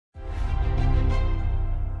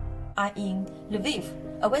are in Lviv,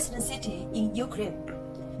 a western city in Ukraine.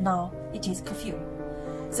 Now it is curfew.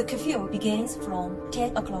 The curfew begins from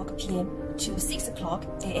 10 o'clock p.m. to 6 o'clock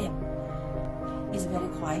a.m. It's very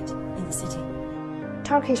quiet in the city.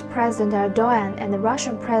 Turkish President Erdogan and the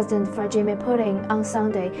Russian President Vladimir Putin on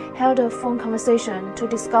Sunday held a phone conversation to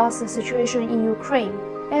discuss the situation in Ukraine.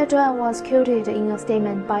 Erdogan was quoted in a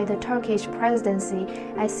statement by the Turkish presidency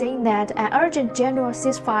as saying that an urgent general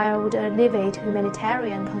ceasefire would alleviate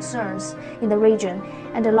humanitarian concerns in the region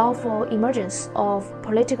and allow for emergence of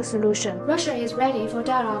political solution. Russia is ready for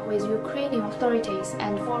dialogue with Ukrainian authorities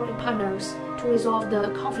and foreign partners to resolve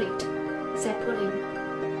the conflict, said Putin.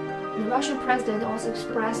 The Russian president also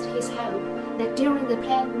expressed his hope that during the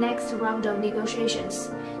planned next round of negotiations,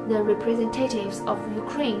 the representatives of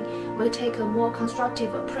Ukraine will take a more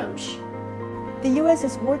constructive approach. The U.S.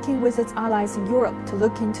 is working with its allies in Europe to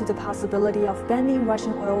look into the possibility of banning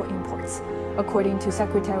Russian oil imports, according to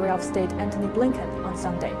Secretary of State Antony Blinken on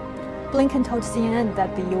Sunday. Blinken told CNN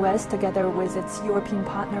that the U.S., together with its European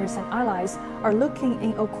partners and allies, are looking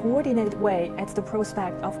in a coordinated way at the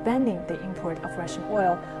prospect of banning the import of Russian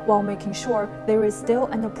oil while making sure there is still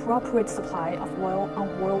an appropriate supply of oil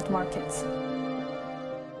on world markets.